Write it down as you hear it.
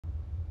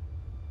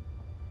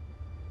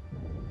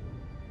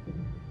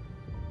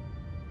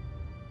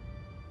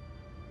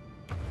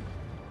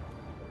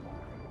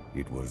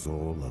It was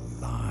all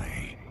a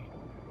lie.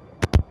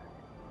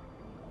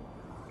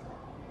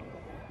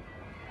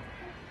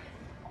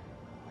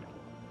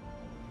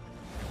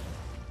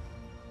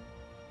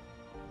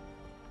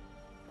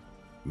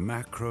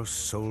 Macros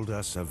sold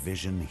us a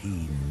vision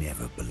he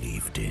never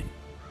believed in.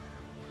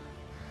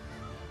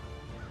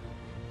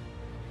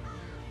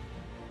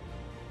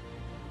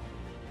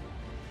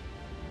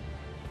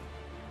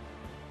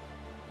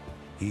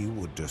 He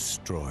would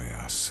destroy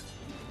us.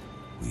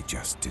 We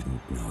just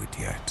didn't know it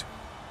yet.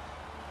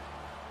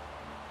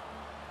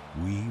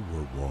 We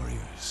were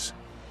warriors,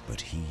 but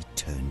he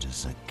turned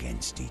us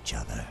against each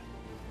other.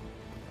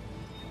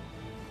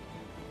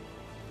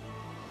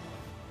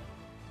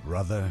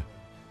 Brother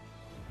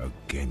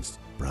against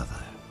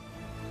brother.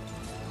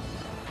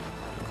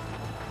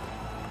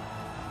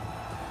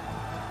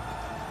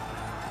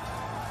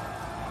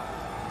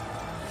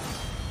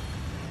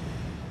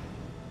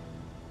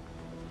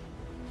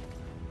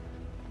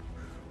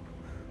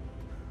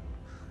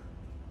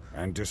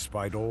 And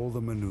despite all the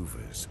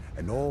maneuvers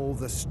and all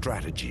the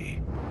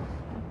strategy,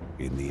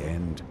 in the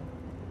end,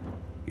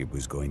 it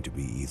was going to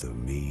be either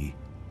me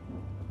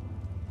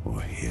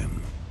or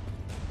him.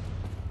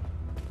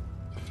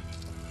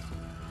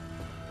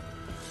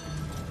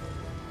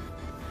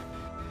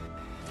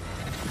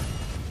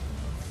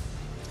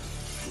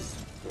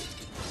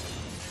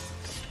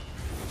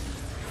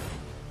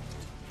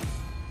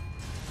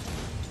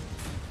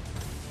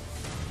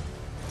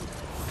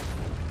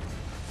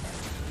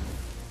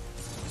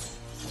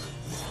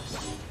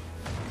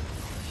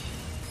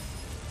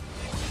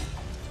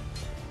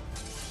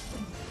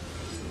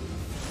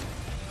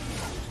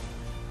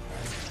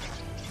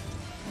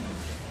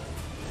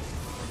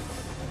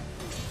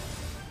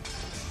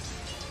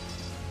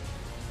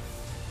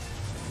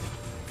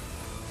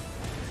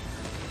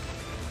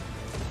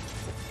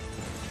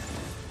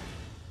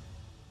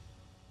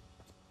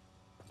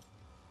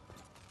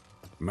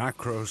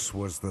 Macros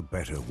was the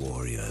better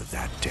warrior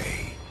that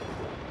day.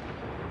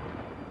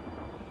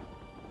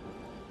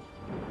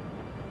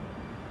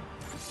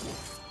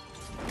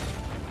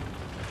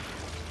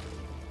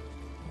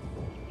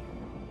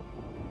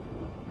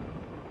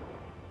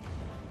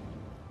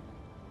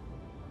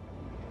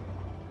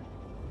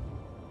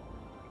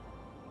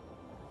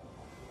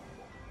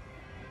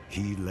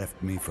 He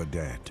left me for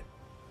dead,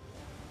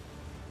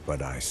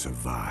 but I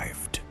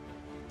survived.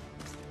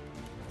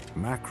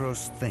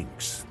 Macros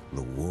thinks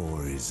the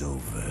war is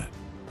over,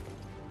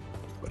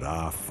 but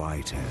our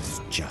fight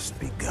has just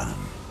begun.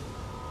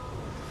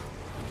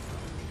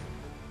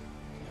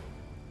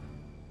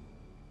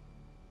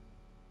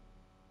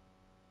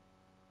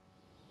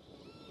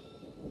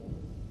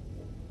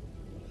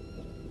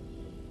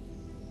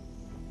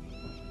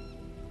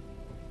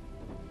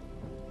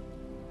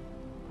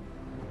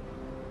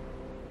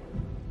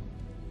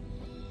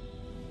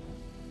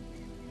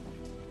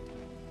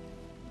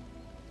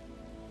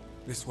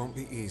 This won't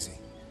be easy.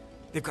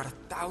 They've got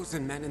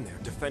 1,000 men in there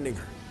defending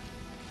her.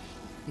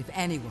 If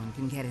anyone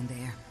can get in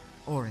there,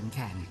 Orin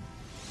can.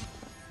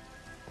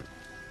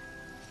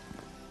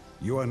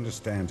 You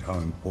understand how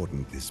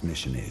important this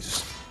mission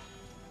is.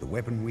 The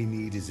weapon we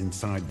need is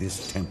inside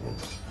this temple.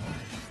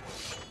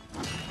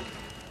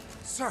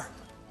 Sir!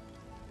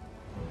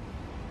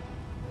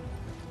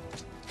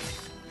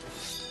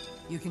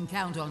 You can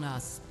count on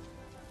us.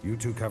 You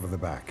two cover the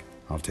back.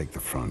 I'll take the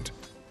front.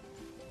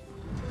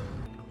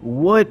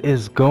 What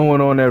is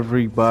going on,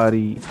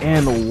 everybody,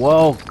 and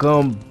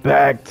welcome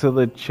back to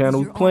the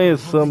channel. Playing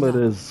some of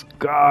this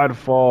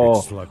GodFall.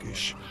 It's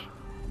sluggish.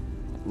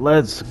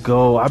 Let's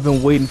go. I've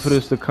been waiting for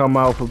this to come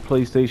out for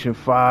PlayStation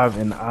 5,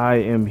 and I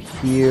am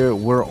here.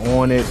 We're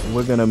on it.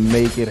 We're gonna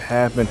make it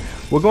happen.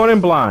 We're going in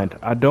blind.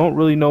 I don't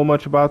really know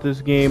much about this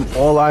game.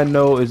 All I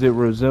know is it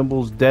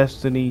resembles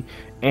Destiny,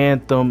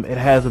 Anthem. It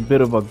has a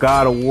bit of a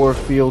God of War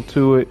feel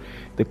to it.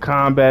 The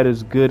combat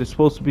is good. It's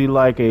supposed to be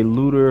like a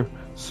looter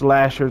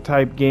slasher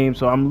type game,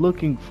 so I'm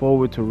looking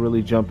forward to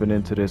really jumping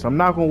into this. I'm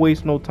not gonna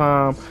waste no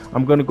time.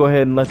 I'm gonna go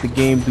ahead and let the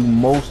game do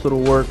most of the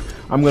work.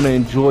 I'm gonna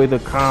enjoy the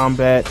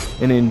combat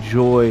and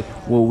enjoy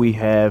what we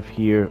have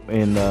here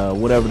in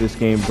whatever this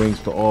game brings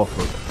to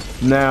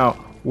offer. Now,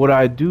 what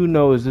I do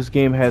know is this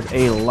game has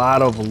a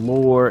lot of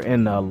lore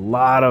and a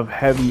lot of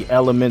heavy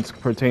elements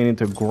pertaining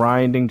to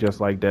grinding, just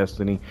like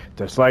Destiny,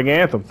 just like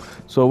Anthem.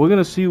 So we're going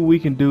to see what we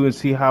can do and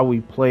see how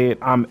we play it.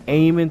 I'm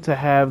aiming to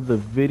have the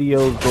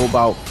videos go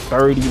about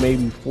 30,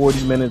 maybe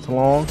 40 minutes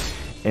long,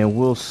 and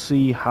we'll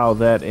see how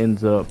that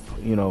ends up,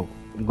 you know,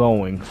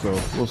 going. So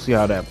we'll see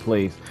how that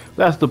plays.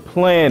 That's the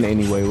plan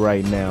anyway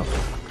right now.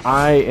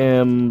 I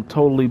am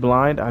totally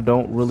blind. I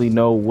don't really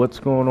know what's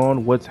going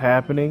on, what's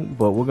happening,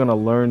 but we're going to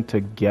learn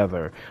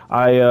together.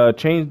 I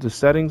changed the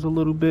settings a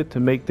little bit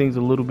to make things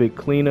a little bit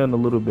cleaner and a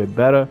little bit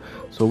better.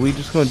 So we're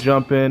just going to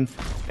jump in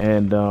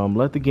and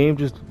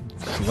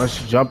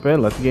let's jump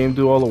in. Let the game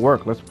do all the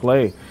work. Let's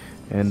play.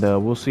 And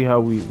we'll see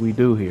how we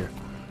do here.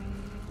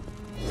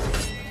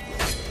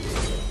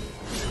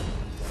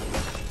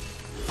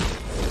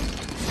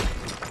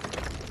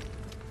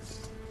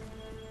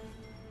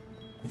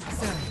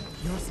 Sir,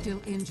 you're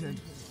still injured.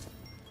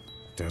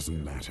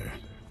 doesn't matter.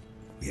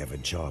 We have a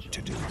job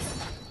to do.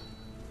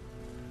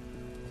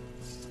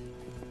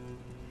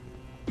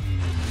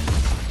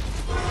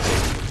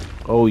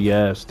 Oh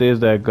yes, there's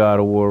that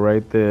God of War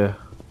right there.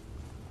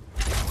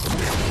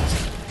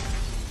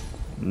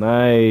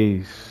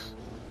 Nice.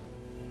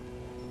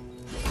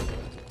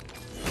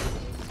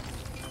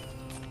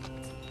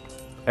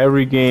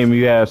 Every game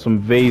you have some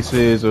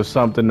vases or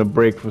something to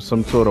break for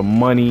some sort of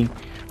money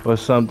or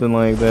something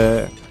like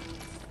that.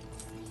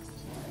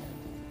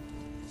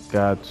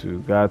 Got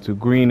to.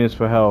 Green is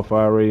for health, I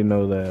already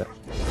know that.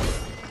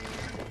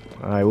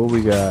 Alright, what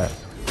we got?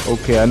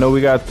 Okay, I know we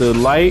got the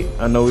light,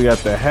 I know we got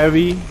the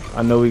heavy,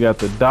 I know we got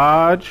the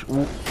dodge.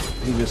 Ooh,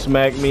 he just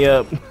smacked me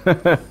up.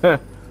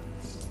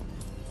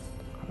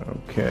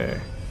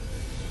 Okay.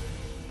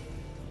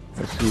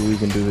 Let's see what we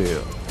can do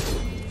here.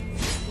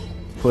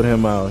 Put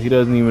him out. He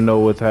doesn't even know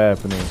what's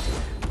happening.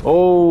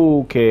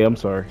 Okay, I'm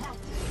sorry.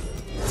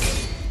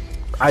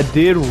 I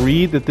did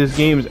read that this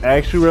game is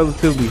actually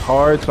relatively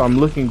hard, so I'm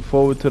looking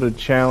forward to the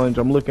challenge.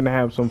 I'm looking to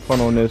have some fun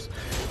on this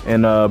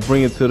and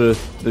bring it to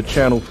the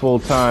channel full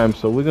time.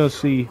 So we're gonna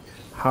see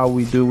how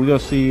we do. We're gonna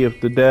see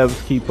if the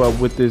devs keep up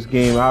with this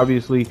game.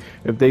 Obviously,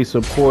 if they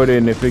support it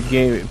and if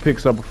it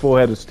picks up a full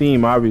head of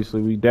steam, obviously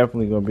we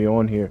definitely gonna be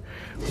on here.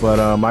 But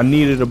I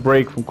needed a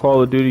break from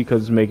Call of Duty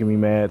because it's making me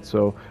mad.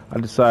 So I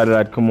decided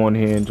I'd come on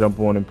here and jump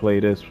on and play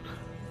this.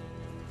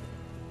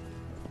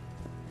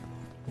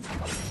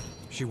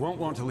 She won't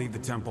want to leave the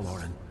temple,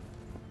 Orin.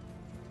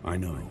 I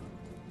know.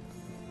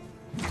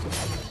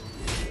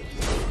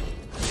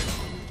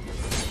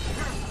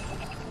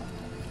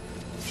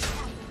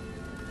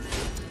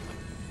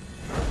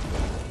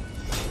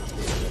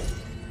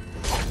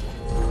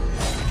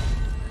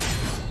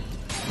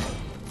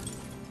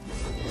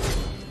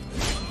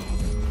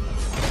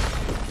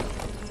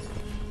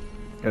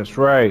 That's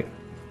right.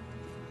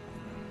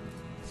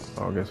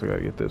 Oh, I guess I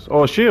gotta get this.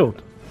 Oh, a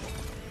shield.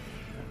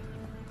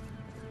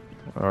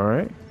 All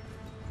right.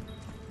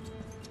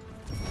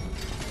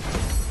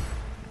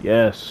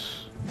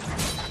 Yes.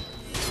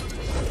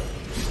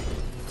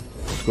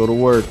 Let's go to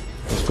work.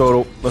 Let's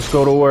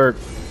go to work.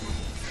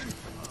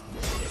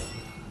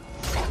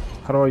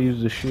 How do I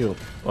use the shield?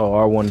 Oh,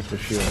 R1 for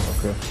shield.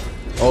 Okay.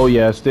 Oh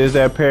yes, there's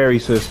that parry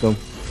system.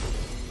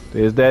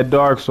 There's that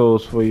Dark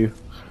Souls for you.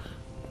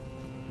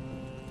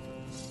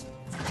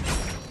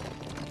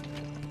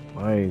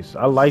 Nice.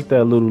 I like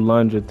that little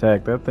lunge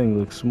attack. That thing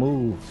looks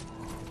smooth.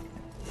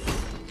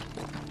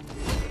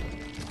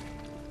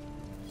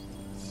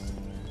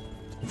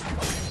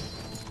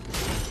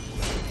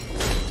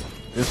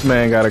 This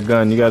man got a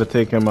gun. You got to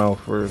take him out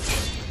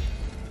first.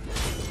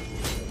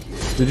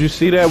 Did you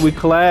see that? We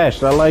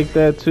clashed. I like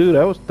that too.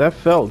 That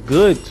felt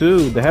good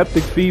too. The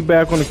haptic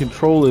feedback on the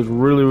controller is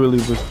really, really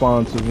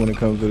responsive when it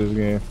comes to this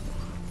game.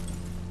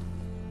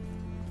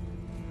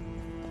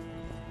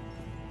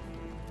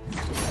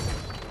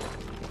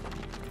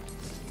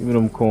 Give me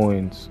them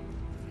coins.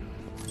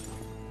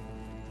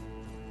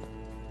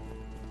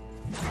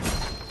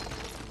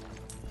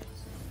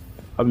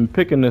 I've been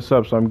picking this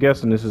up, so I'm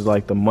guessing this is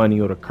like the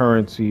money or the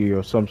currency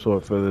or some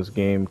sort for this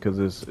game because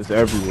it's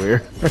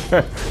everywhere.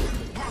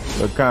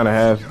 So it kind of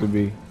has to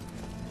be.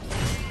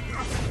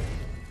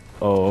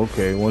 Oh,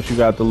 okay. Once you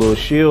got the little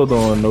shield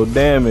on, no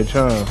damage,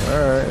 huh?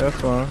 Alright,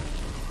 that's fine.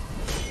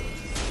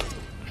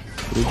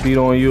 We beat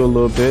on you a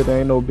little bit.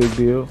 Ain't no big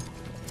deal.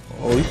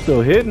 Oh, he's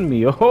still hitting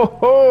me.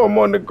 Oh, I'm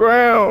on the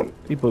ground.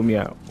 He put me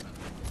out.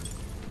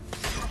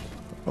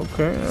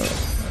 Okay.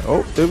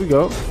 Oh, there we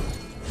go.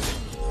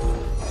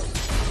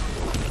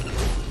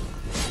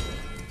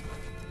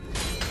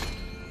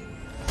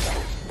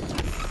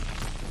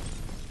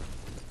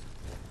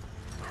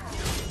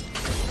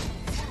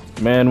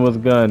 Man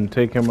with gun,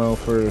 take him out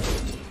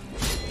first.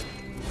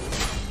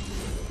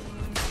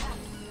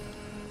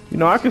 You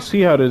know, I can see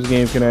how this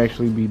game can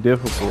actually be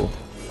difficult.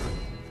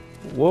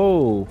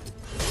 Whoa.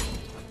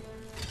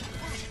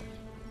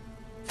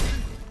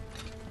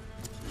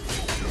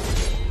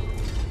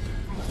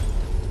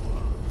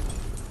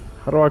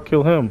 How do I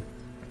kill him?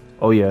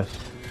 Oh, yes.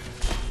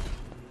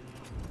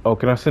 Oh,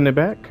 can I send it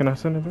back? Can I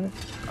send it back?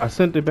 I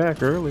sent it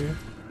back earlier.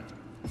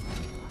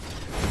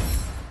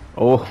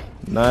 Oh,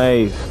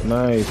 nice,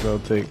 nice. I'll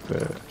take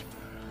that.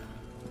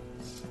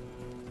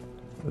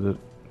 Is it?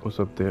 What's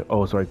up there?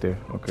 Oh, it's right there.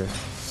 Okay.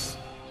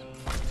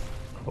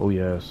 Oh,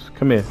 yes.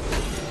 Come here.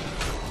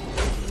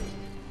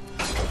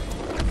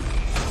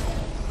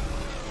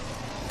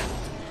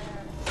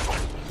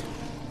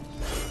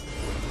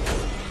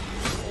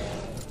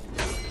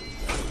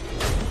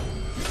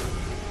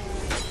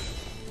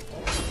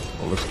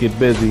 Oh, let's get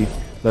busy.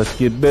 Let's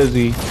get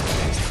busy.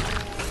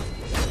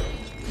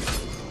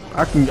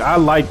 I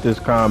like this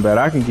combat.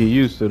 I can get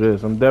used to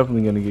this. I'm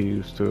definitely gonna get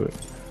used to it.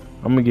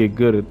 I'm gonna get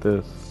good at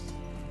this.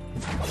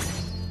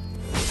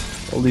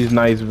 All these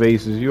nice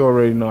vases. You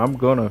already know I'm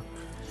gonna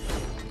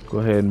go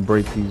ahead and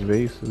break these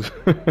vases.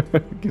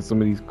 Get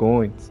some of these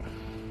coins.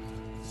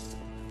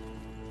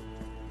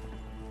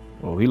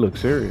 Oh, he looks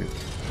serious.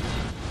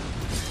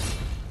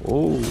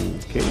 Oh,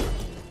 okay.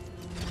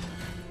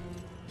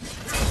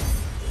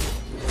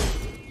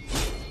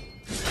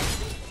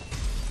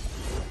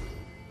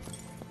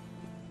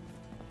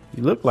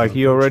 He looked like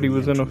he already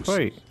was in a Entrance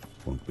fight.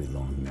 Won't be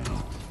long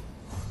now.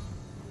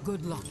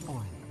 Good luck,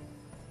 Orin.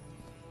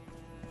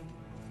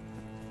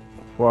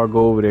 Before I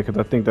go over there, because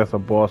I think that's a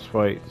boss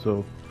fight.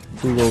 So,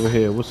 who's over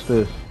here? What's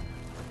this?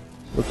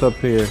 What's up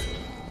here?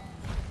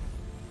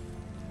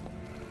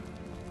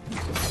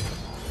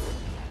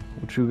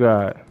 What you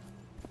got?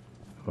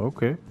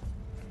 Okay.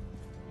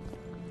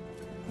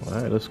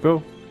 Alright, let's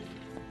go.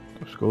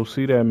 Let's go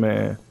see that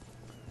man.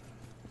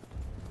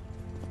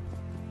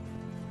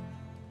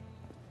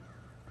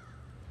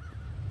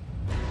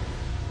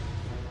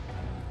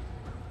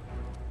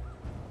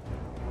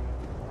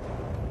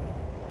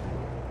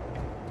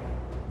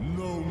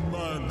 No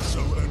man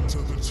shall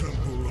enter the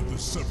temple of the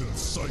seventh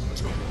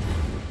sanctum.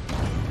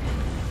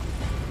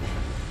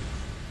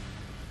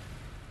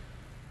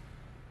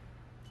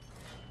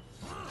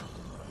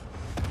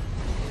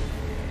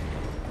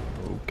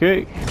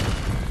 Okay.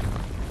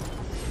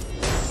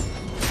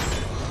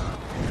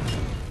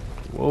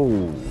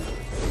 Whoa.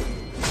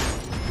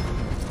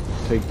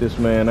 Take this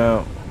man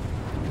out.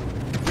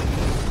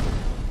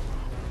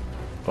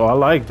 Oh, I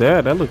like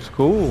that. That looks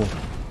cool.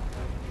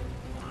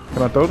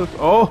 Can I throw this?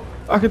 Oh,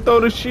 I can throw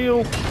the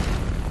shield.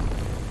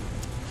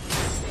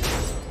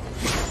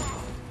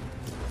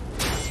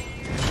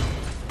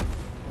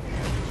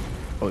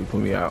 Oh, he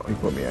put me out. He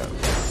put me out.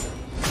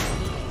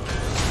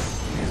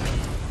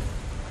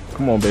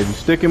 Come on, baby.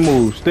 Stick and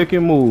move. Stick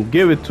and move.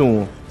 Give it to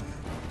him.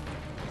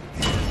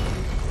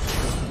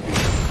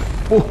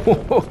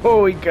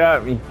 Oh, he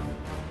got me.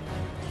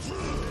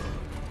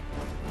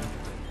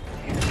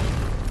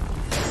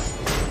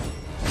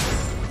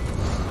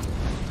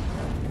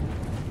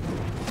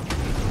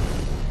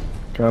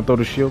 Can I throw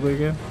the shield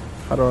again?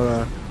 How do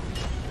I?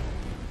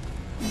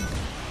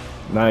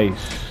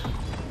 Nice.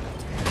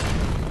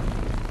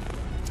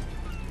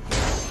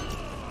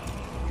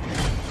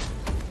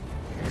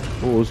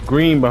 Oh, it's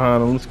green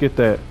behind him. Let's get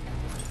that.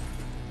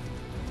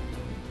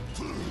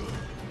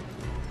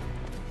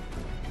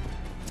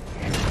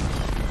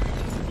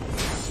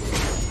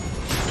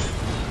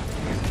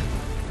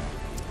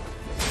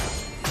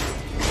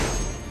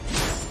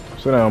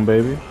 Sit down,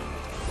 baby.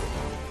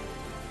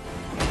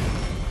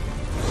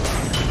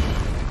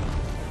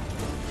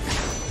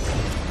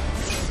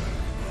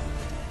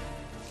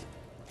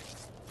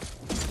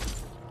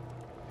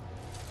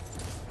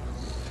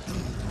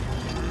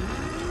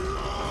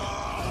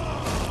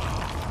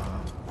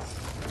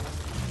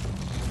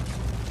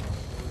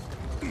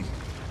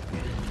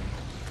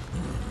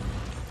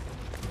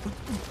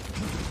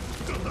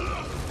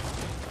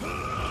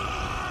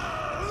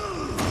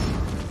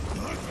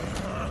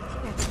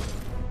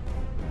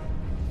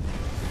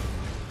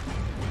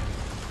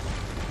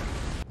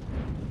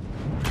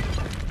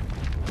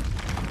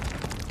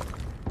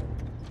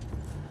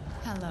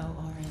 Hello,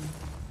 Orin.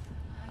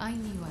 I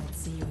knew I'd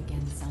see you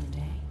again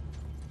someday.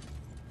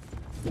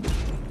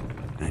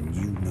 And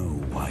you know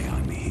why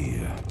I'm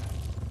here.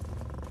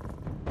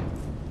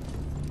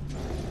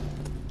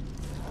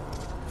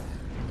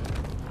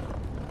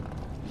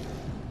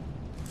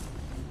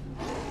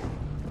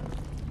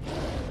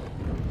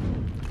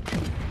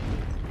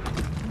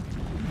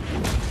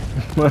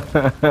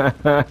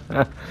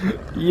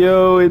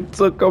 Yo, it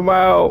took him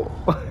out.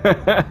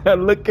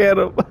 Look at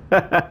him.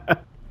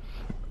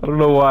 I don't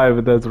know why,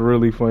 but that's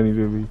really funny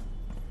to me.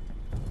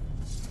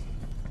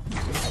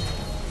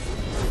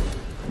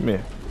 Come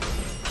here.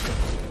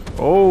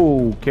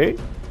 Okay.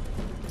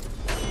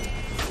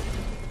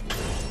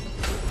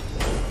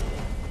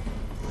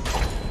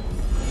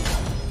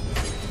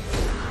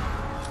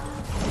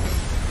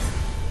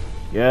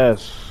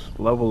 Yes,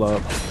 level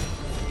up.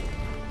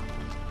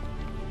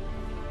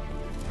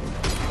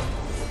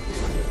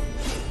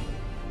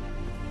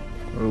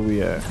 Where are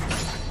we at?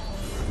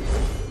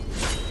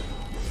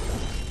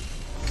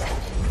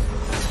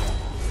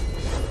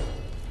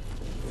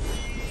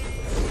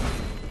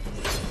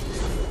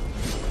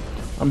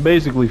 I'm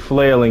basically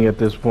flailing at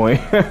this point.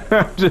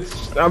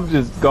 I'm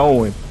just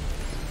going.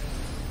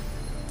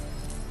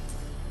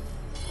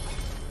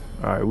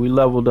 Alright, we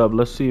leveled up.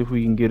 Let's see if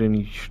we can get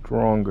any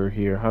stronger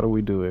here. How do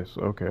we do this?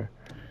 Okay.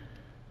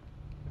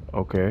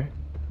 Okay.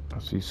 I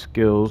see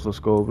skills. Let's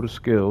go over to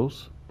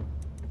skills.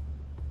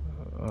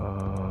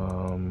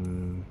 Oh,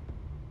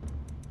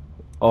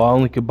 I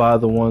only could buy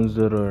the ones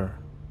that are...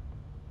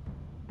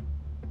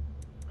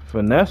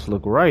 Finesse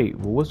look right.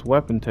 Well, what's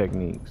weapon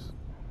techniques?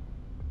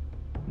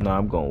 Nah,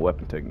 I'm going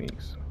weapon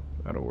techniques.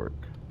 That'll work.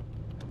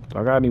 Do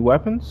I got any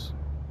weapons?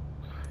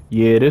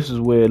 Yeah, this is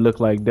where it looked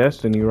like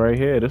Destiny right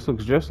here. This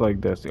looks just like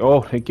Destiny.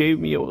 Oh, they gave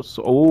me a...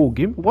 Oh,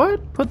 give me...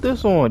 What? Put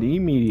this on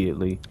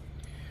immediately.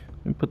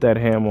 Let me put that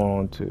hammer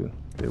on too.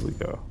 There we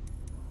go.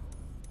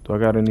 Do I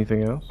got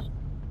anything else?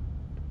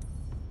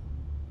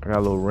 I got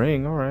a little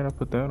ring. Alright, I'll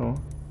put that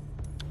on.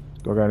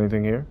 Do I got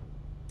anything here?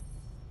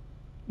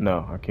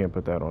 No, I can't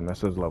put that on. That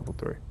says level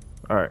 3.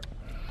 Alright.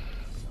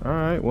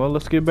 Alright, well,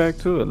 let's get back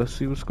to it. Let's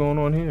see what's going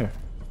on here.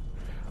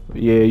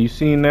 Yeah, you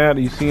seen that?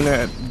 You seen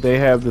that? They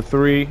have the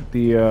 3.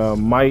 The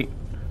might,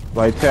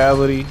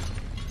 vitality,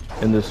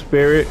 and the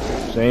spirit.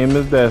 Same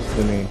as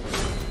Destiny.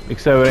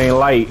 Except it ain't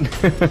light.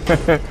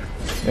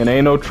 And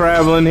ain't no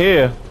traveling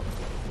here.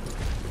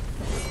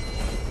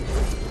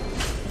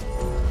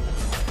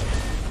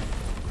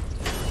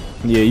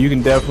 Yeah, you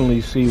can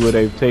definitely see where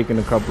they've taken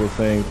a couple of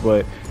things,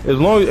 but as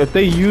long as if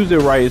they use it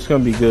right, it's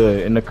gonna be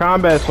good. And the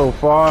combat so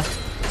far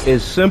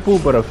is simple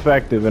but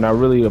effective, and I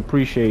really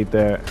appreciate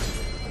that.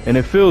 And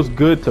it feels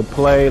good to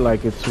play,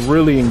 like it's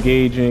really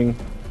engaging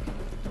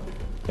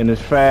and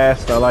it's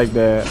fast. I like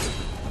that.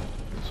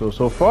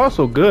 So far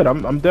so good.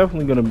 I'm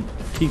definitely gonna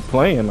keep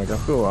playing. Like I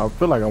feel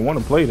like I want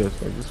to play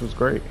this. Like this was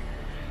great.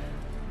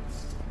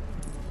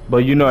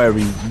 But you know,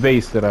 every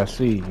vase that I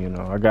see, you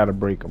know, I gotta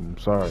break them. I'm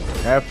sorry, I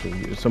have to.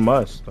 It's a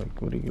must. Like,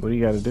 what do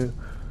you gotta do?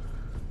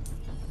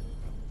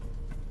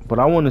 But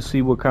I want to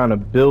see what kind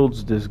of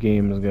builds this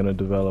game is gonna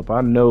develop.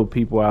 I know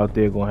people out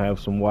there gonna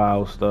have some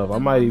wild stuff. I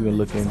might even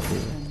look into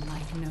it.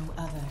 Like no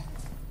other.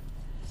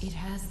 It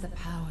has the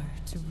power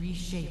to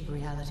reshape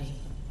reality,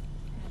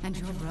 and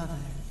your brother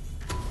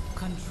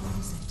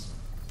controls it.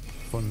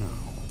 For now.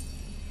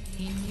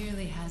 He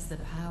merely has the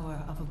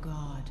power of a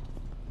god.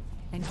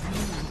 And you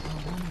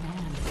are one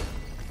man.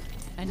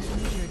 An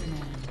injured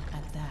man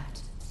at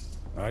that.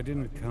 I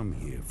didn't come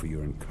here for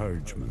your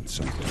encouragement,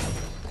 Sentinel.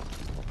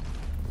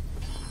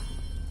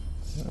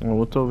 Well,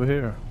 what's over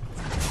here?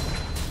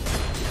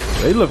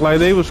 They look like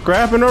they were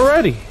scrapping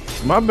already.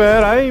 My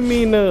bad. I ain't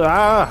mean to.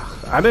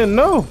 I didn't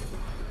know.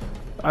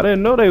 I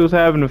didn't know they was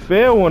having a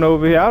fair one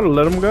over here. I'd have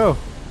let them go.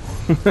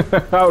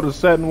 I would have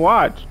sat and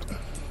watched.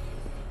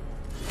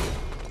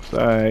 It's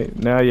alright.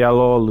 Now y'all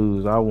all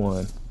lose. I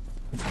won.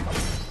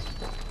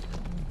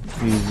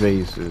 These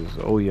vases.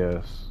 Oh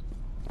yes.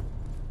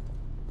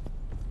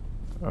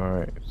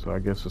 Alright, so I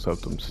guess it's up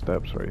them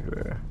steps right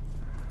there.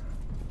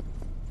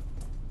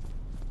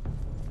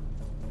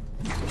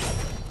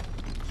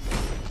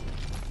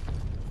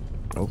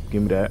 Oh,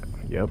 give me that.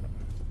 Yep.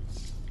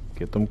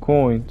 Get them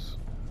coins.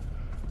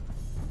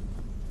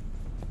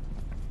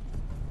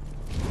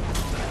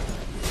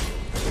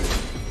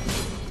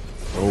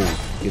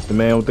 Oh, get the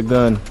man with the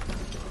gun.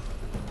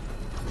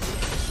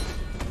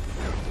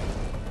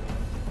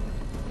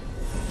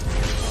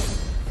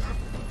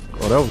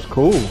 Oh, that was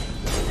cool.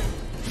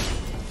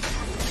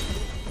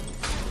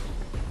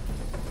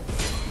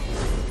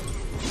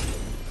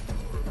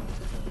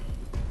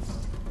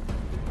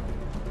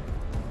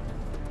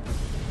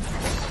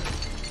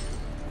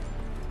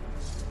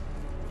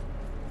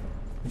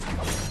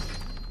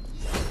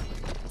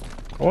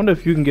 I wonder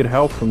if you can get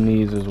help from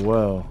these as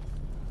well.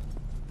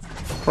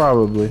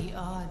 Probably. The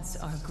odds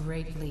are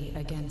greatly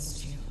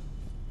against you.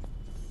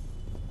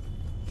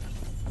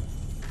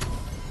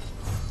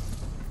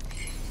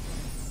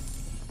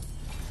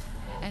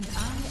 And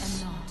I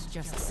am not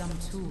just some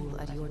tool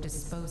at your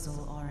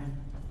disposal, Orin.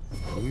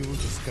 We will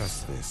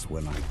discuss this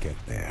when I get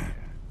there.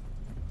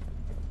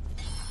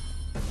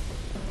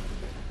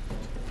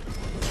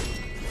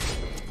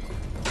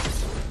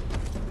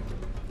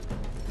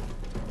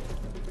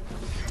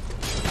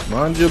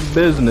 Mind your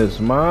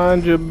business.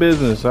 Mind your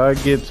business. I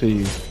get to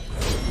you.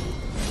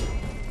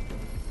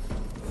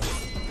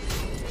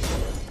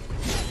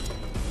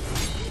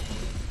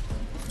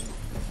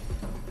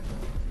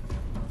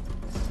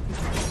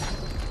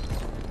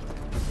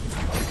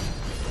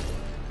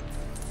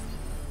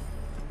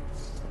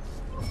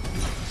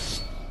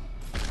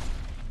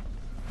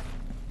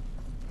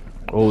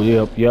 Oh,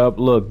 yep.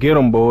 Look, get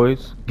them,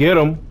 boys. Get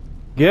them.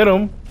 Get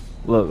them.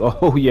 Look,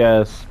 oh,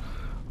 yes.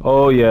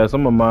 Oh, yes,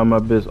 I'm gonna mind my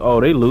business. Oh,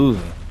 they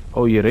losing.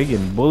 Oh, yeah, they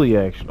getting bully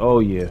action. Oh,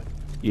 yeah.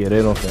 Yeah,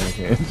 they don't stand a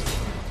chance.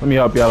 Let me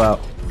help y'all out.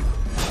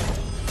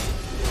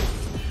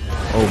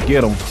 Oh,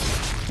 get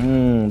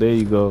them. There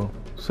you go.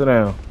 Sit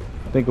down.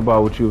 Think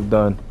about what you've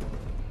done.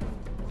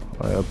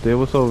 All right, up there,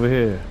 what's over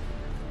here?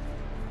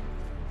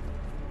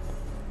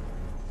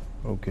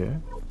 Okay.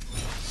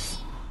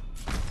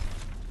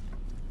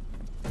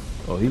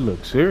 Oh, he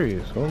looks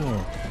serious. Hold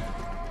on.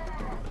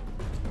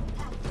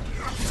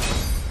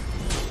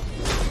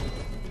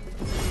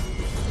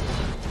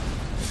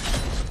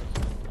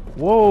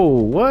 Whoa,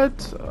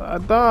 what? I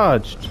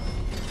dodged.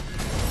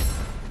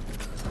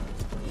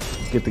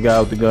 Get the guy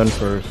with the gun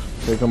first.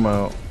 Take him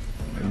out.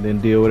 And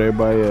then deal with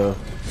everybody else.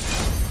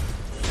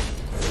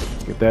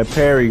 Get that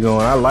parry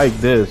going. I like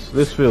this.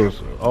 This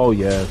feels... Oh,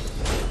 yes.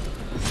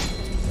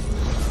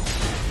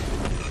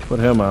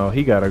 Put him out.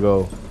 He gotta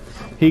go.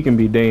 He can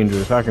be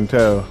dangerous. I can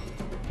tell.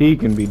 He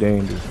can be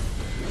dangerous.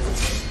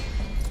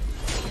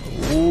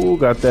 Ooh,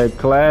 got that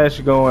clash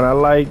going. I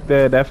like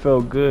that. That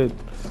felt good.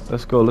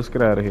 Let's go. Let's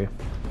get out of here.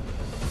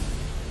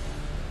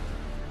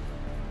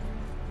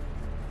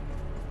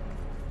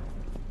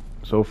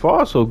 So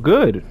far, so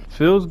good.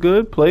 Feels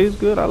good, plays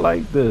good. I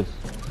like this.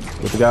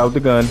 Get the guy with the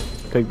gun.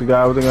 Take the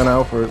guy with the gun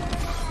out first.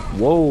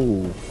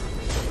 Whoa.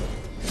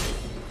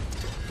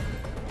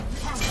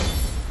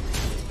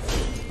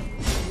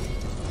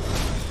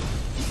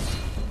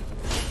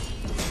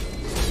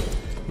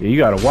 Yeah, you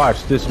gotta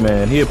watch this,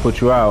 man. He'll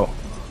put you out.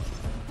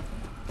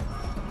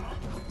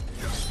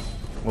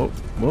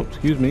 Whoa,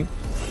 excuse me.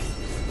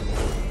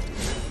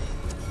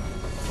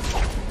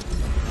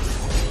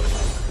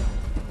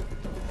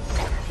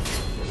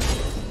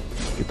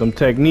 Get them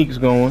techniques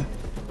going.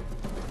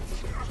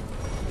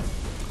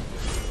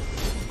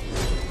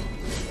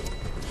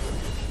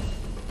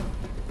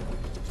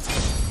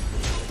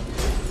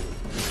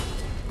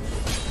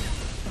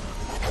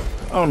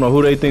 I don't know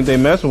who they think they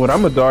messing with.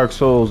 I'm a Dark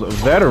Souls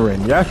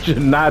veteran. Y'all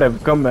should not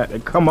have come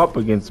up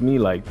against me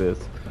like this.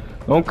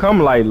 Don't come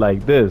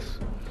like this.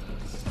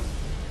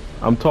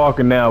 I'm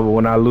talking now, but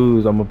when I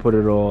lose, I'm gonna put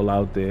it all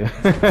out there.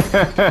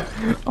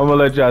 I'm gonna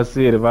let y'all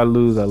see it. If I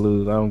lose, I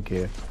lose. I don't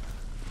care.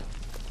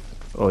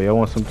 Oh, y'all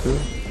want some too?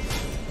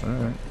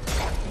 Alright.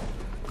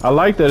 I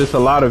like that it's a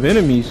lot of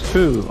enemies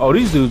too. Oh,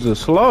 these dudes are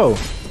slow.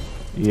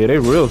 Yeah, they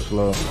real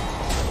slow.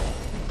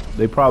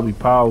 They probably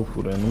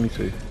powerful then. Let me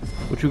see.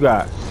 What you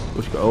got?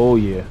 What you got? Oh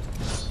yeah.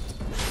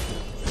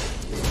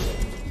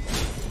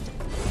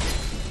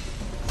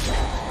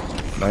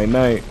 Night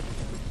night.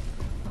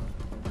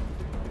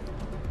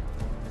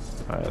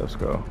 Alright, let's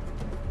go.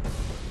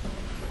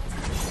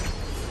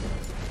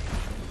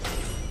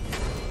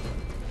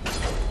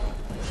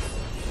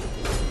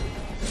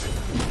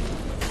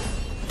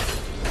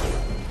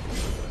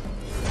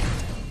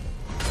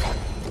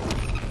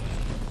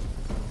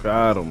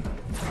 Got him.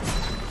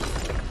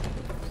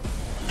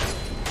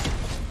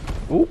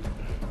 Oop.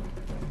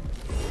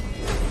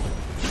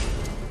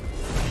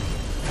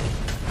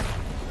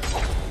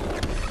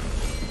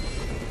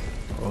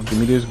 Oh, give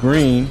me this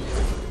green.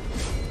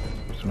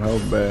 Some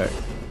health back.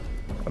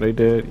 Are they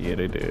dead? Yeah,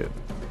 they dead.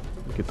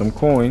 Get them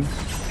coins.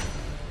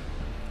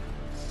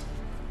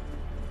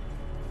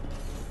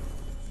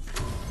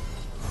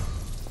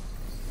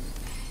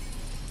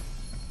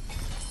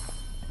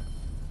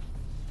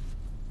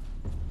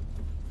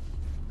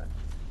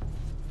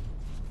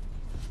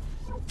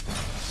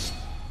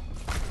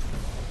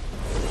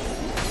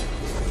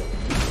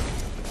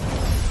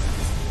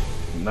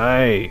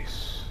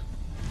 Nice.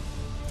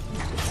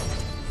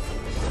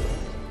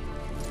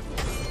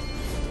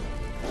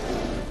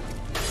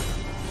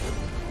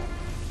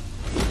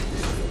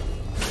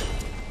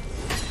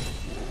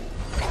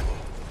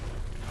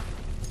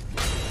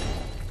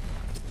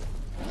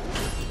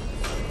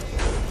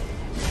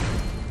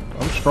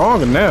 I'm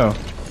stronger now.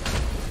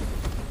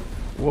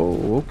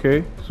 Whoa,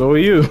 okay. So are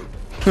you.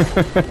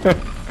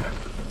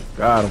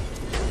 Got him.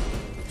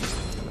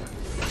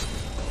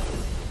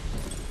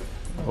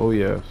 Oh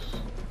yes.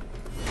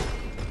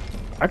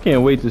 I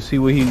can't wait to see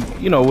what he,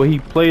 what he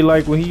played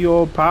like when he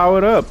all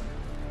powered up.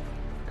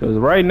 Cause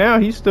right now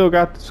he still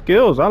got the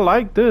skills. I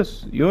like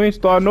this. You ain't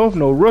starting off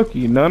no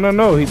rookie. No.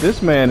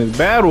 This man is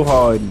battle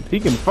hardened. He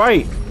can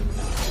fight.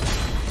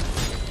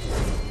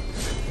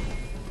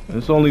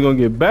 It's only gonna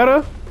get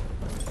better.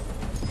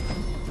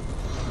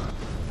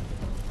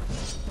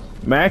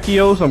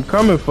 Machios, I'm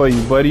coming for you,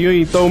 buddy. You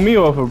ain't throw me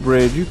off a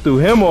bridge. You threw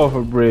him off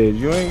a bridge.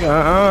 You ain't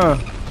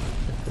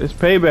It's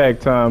payback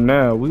time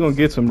now. We're gonna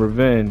get some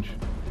revenge.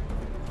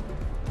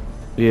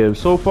 Yeah,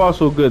 so far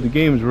so good. The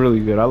game is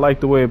really good. I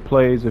like the way it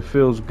plays. It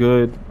feels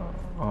good.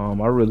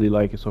 I really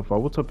like it so far.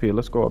 What's up here?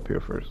 Let's go up here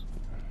first.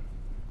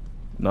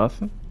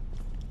 Nothing?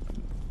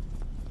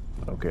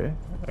 Okay,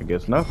 I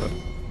guess nothing.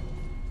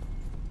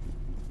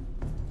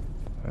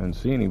 I didn't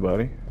see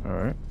anybody.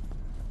 Alright.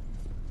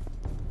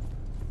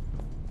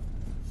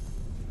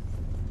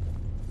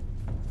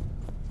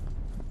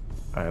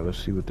 Alright,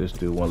 let's see what this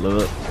dude want.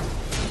 Look.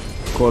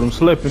 Caught him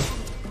slipping.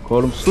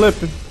 Caught him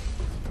slipping.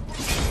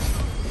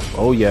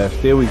 Oh yes,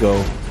 there we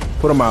go.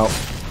 Put him out.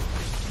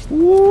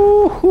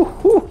 Woo!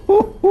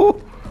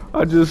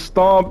 I just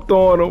stomped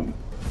on him.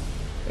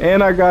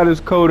 And I got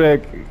his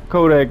Kodak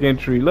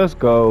entry. Let's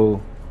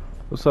go.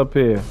 What's up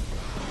here?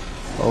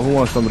 Oh, who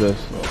wants some of this?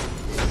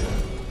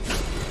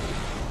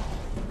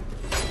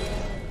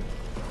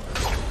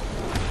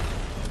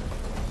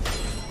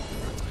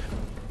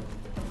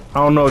 I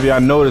don't know if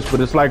y'all noticed, but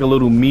it's like a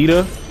little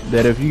meter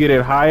that if you get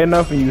it high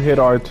enough and you hit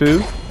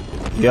R2,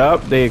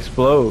 yup, they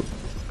explode.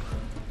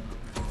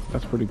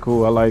 That's pretty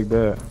cool. I like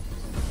that.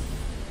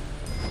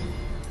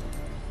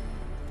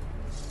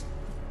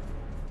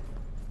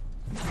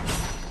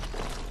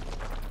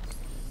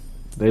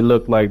 They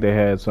look like they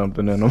had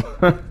something in them.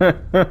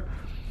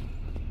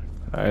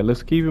 Alright,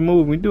 let's keep it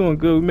moving. We're doing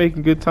good. We're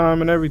making good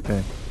time and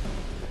everything.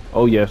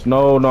 Oh, yes.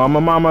 No, I'm gonna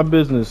mind my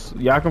business.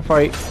 Y'all can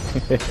fight.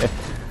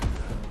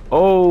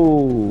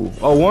 Oh,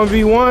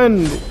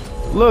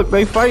 1v1. Look,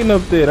 they fighting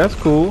up there. That's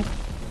cool.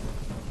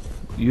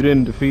 You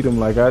didn't defeat him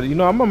like I'm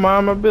gonna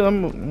mind my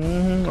business.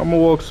 I'm gonna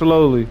walk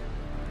slowly.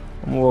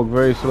 I'm gonna walk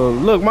very slowly.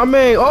 Look, my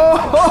man.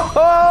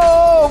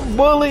 Oh,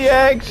 bully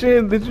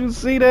action. Did you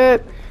see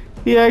that?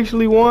 He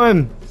actually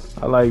won.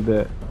 I like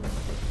that.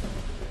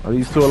 Are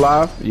these two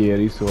alive? Yeah,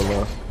 these two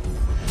alive.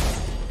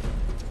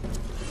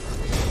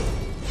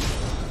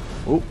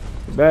 Oh,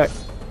 back.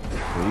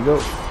 There you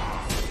go.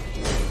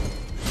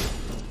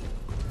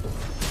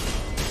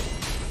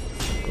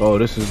 Oh,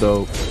 this is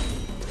dope.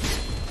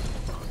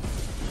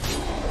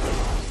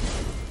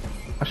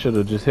 I should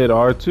have just hit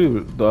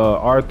R2, the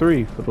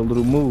R3 for the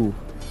little move.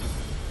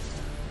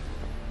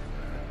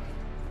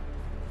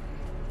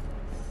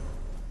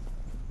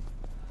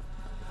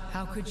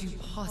 How could could you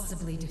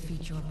possibly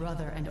defeat your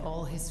brother and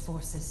all his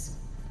forces?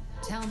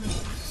 Tell me.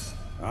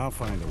 I'll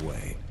find a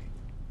way.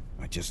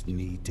 I just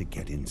need to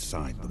get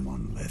inside the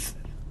monolith.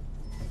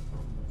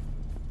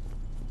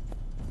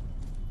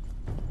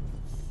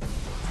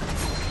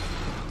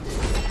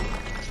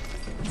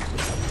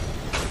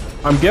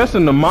 I'm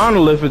guessing the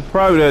monolith is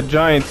probably that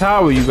giant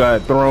tower you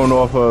got thrown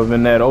off of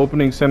in that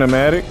opening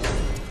cinematic.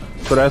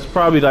 So that's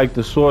probably like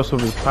the source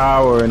of his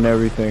power and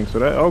everything. So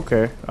that,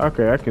 okay,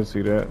 I can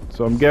see that.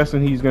 So I'm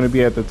guessing he's gonna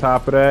be at the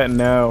top of that, and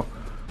now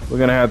we're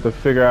gonna have to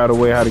figure out a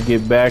way how to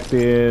get back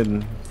there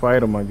and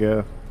fight him, I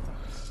guess.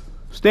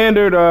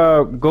 Standard,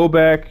 go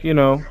back, you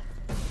know,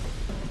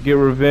 get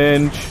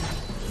revenge,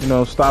 you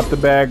know, stop the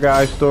bad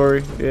guy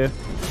story. Yeah,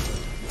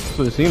 that's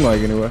what it seemed like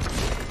anyway.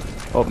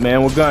 Oh,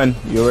 man with gun.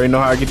 You already know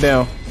how I get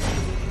down.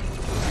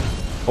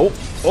 Oh,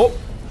 oh.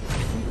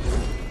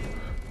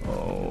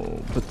 Oh,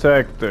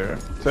 protector,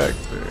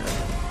 protector.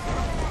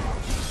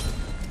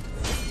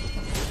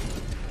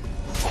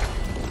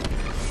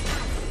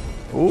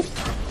 Oh.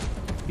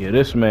 Yeah,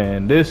 this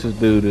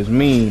dude is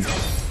mean.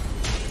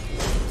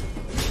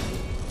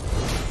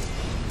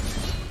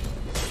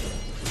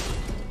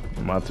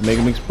 I'm about to make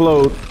him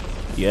explode.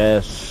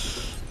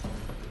 Yes.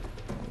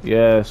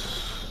 Yes.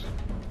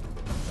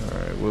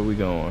 Alright, where we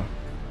going?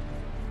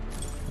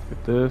 Look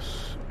at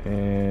this,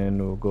 and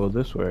we'll go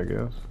this way, I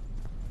guess.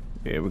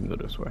 Yeah, we can go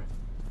this way.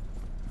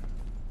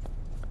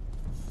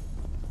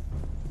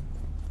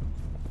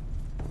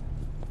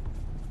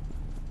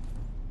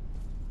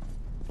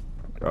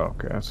 Oh,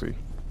 okay, I see.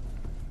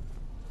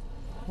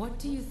 What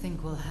do you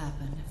think will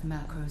happen if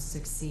Macros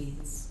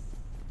succeeds?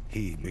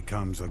 He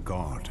becomes a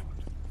god,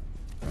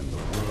 and the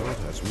world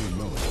as we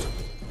know it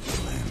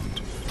will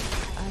end.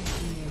 I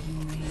fear you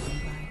may be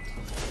right.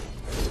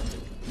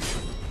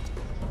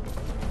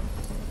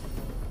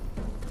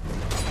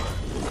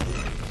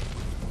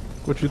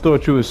 What, you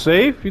thought you was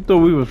safe? You thought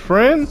we was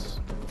friends?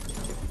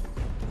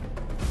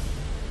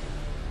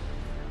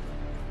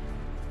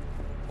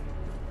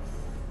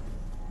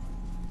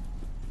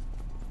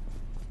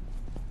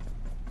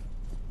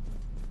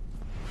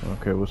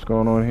 Okay, what's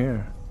going on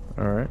here?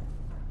 Alright.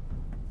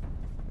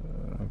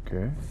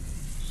 Okay.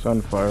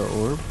 Sunfire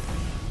orb.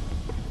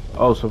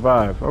 Oh,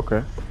 survive.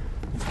 Okay.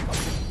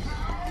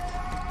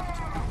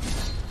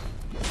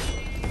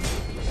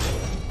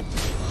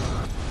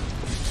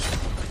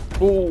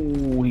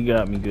 Oh, he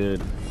got me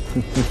good.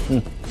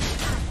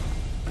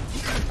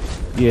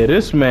 Yeah,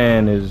 this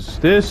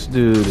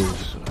dude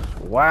is,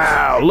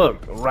 wow,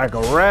 look, like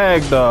a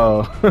rag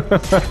doll.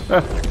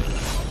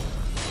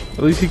 At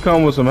least he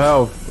come with some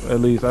health. At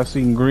least I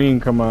seen green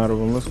come out of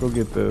him. Let's go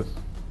get this.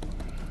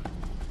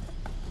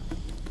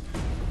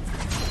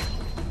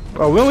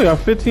 Oh, we only got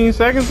 15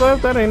 seconds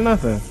left? That ain't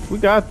nothing. We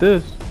got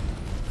this.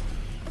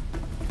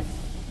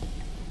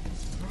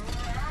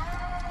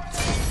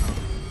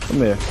 Come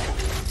here.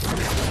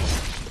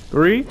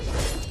 3,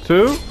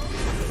 2,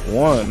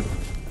 1.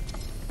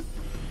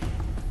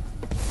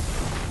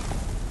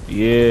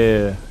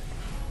 Yeah.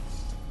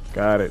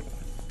 Got it.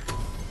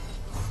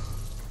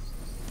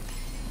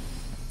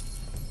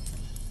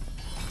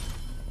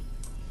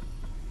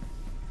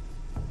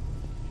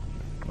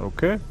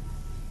 Okay.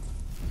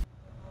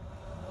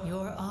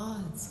 Your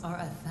odds are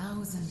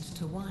 1,000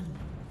 to 1.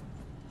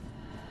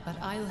 But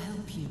I'll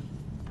help you.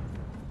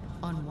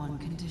 On one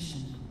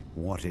condition.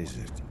 What is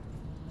it?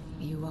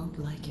 You won't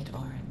like it,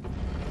 Orin.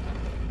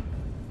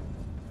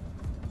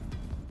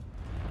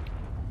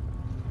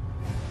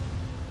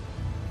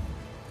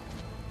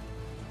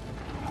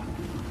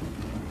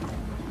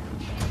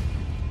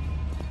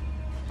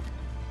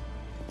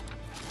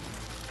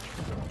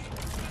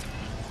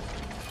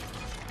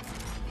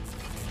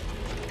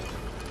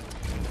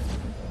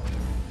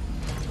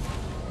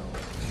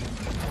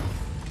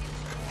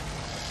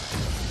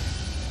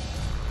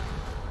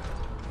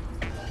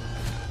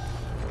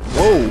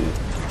 Whoa.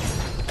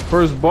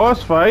 First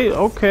boss fight,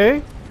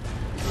 okay.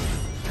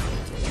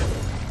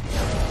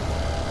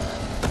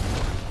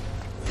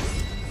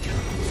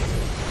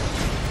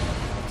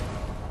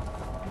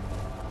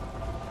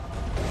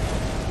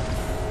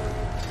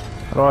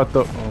 Oh, I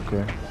thought,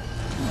 okay.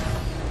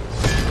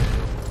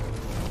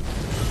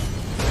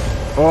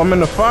 Oh, I'm in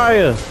the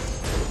fire.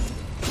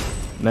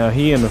 Now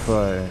he in the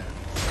fire.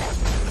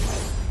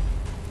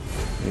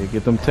 Yeah,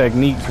 get them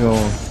techniques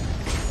going.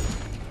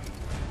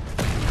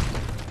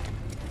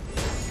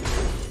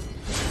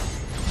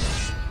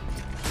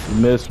 You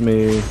missed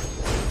me.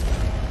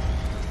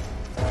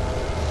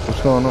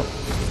 What's going on?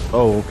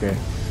 Oh, okay.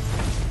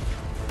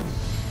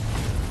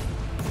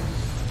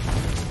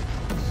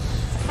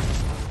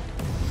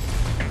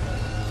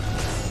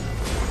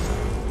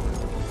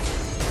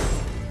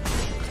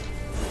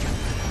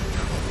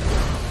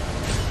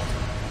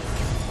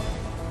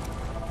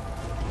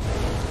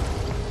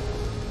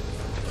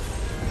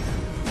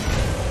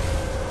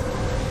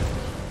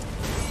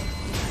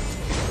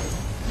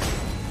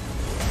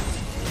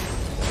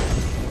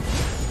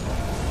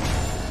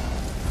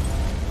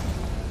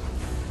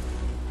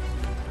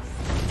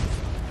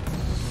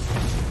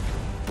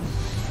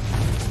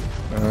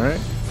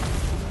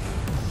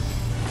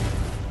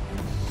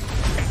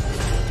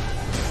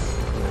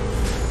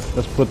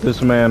 Let's put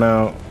this man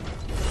out.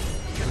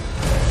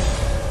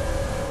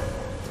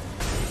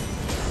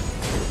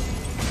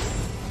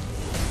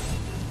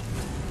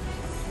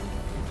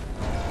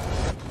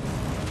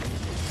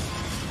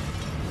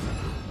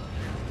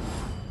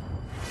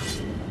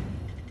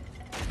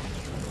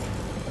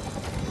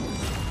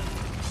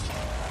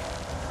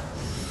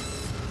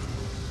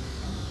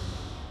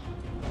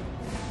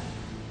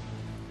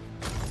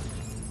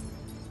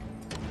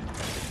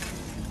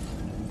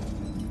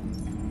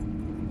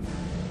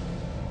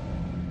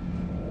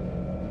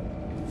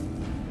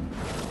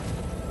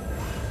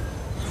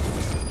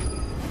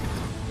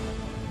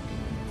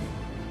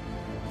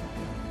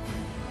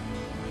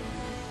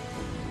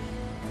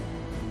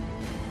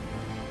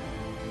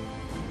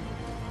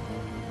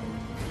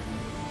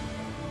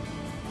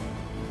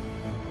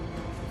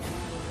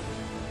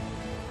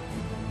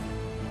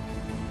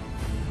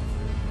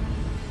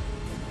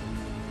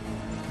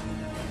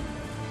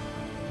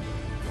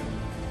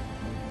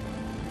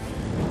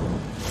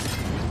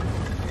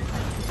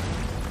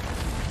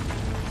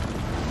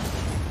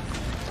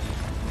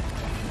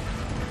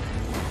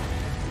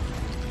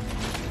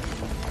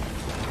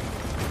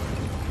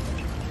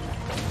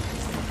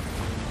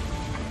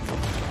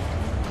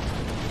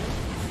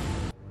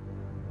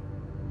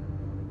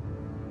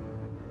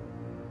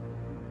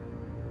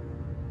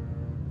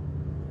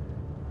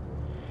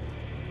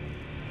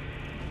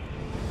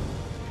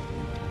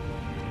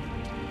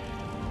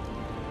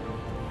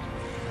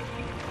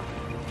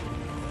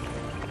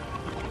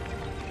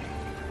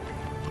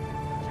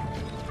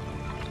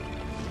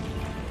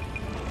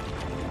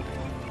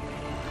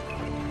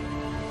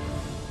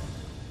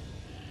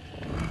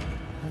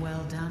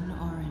 Well done,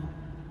 Orin.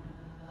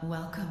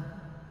 Welcome.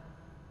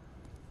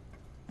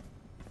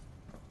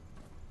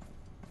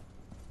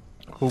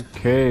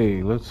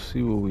 Okay, let's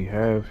see what we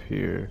have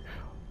here.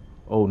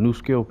 Oh, new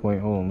skill point.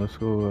 Hold on, let's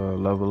go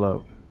level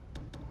up.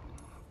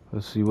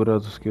 Let's see what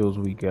other skills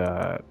we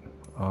got.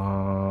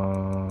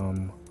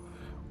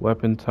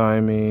 Weapon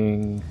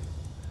timing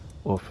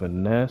or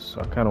finesse.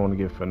 I kind of want to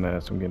get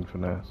finesse. I'm getting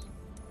finesse.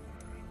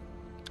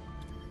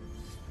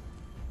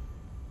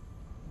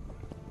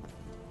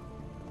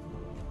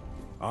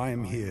 I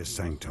am here,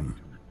 Sanctum.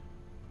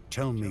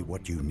 Tell me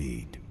what you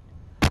need.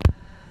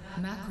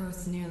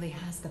 Macros nearly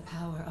has the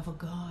power of a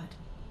god.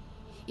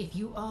 If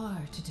you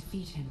are to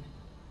defeat him,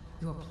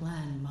 your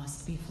plan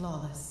must be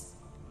flawless.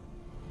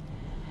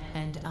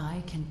 And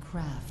I can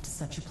craft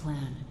such a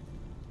plan.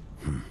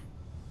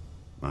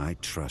 I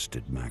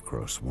trusted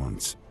Macros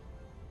once.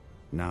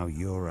 Now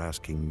you're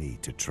asking me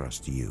to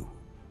trust you.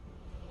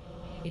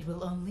 It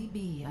will only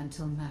be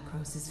until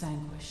Macros is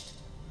vanquished.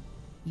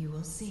 You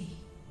will see.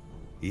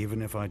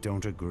 Even if I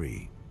don't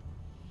agree.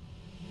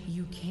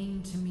 You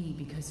came to me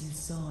because you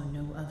saw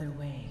no other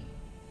way.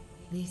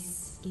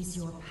 This is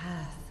your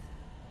path.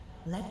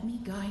 Let me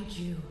guide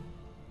you.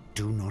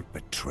 Do not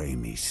betray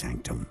me,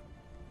 Sanctum.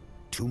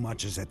 Too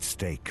much is at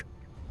stake.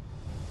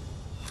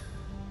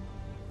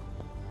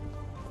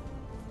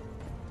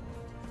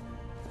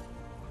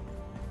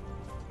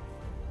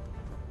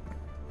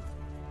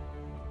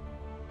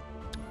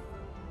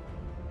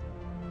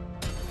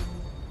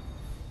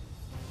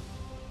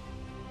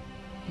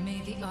 May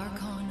the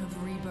Archon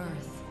of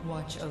Rebirth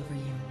watch over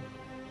you.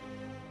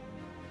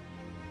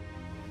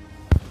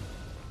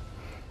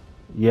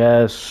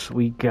 Yes,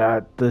 we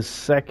got the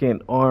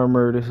second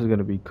armor. This is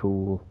gonna be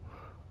cool.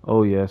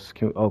 Oh yes,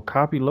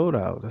 copy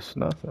loadout. That's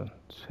nothing.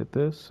 Just hit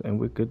this and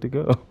we're good to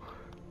go.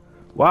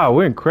 Wow,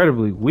 we're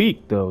incredibly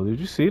weak though. Did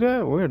you see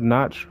that? We're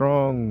not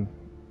strong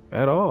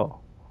at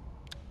all.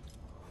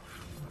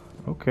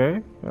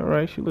 Okay, all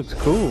right. She looks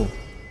cool.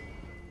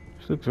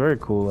 She looks very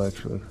cool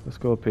actually. Let's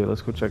go up here.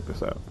 Let's go check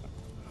this out.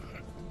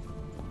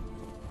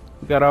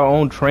 We got our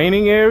own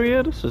training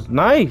area. This is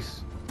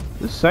nice.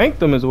 This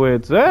Sanctum is where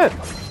it's at.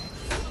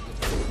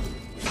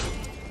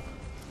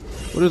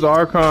 What is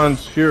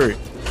Archon's Fury?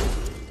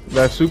 Is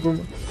that super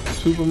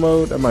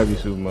mode? That might be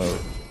super mode.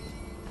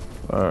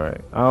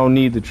 Alright. I don't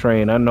need to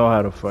train. I know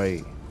how to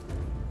fight.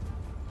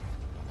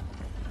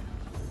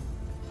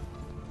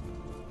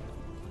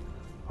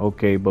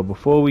 Okay, but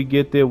before we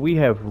get there, we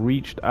have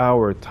reached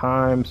our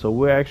time. So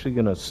we're actually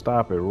going to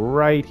stop it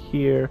right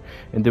here.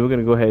 And then we're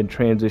going to go ahead and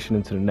transition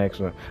into the next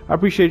one. I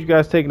appreciate you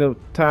guys taking the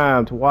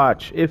time to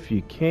watch. If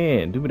you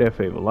can, do me that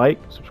favor. Like,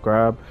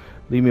 subscribe.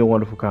 Leave me a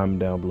wonderful comment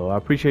down below. I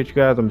appreciate you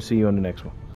guys. I'm going to see you on the next one.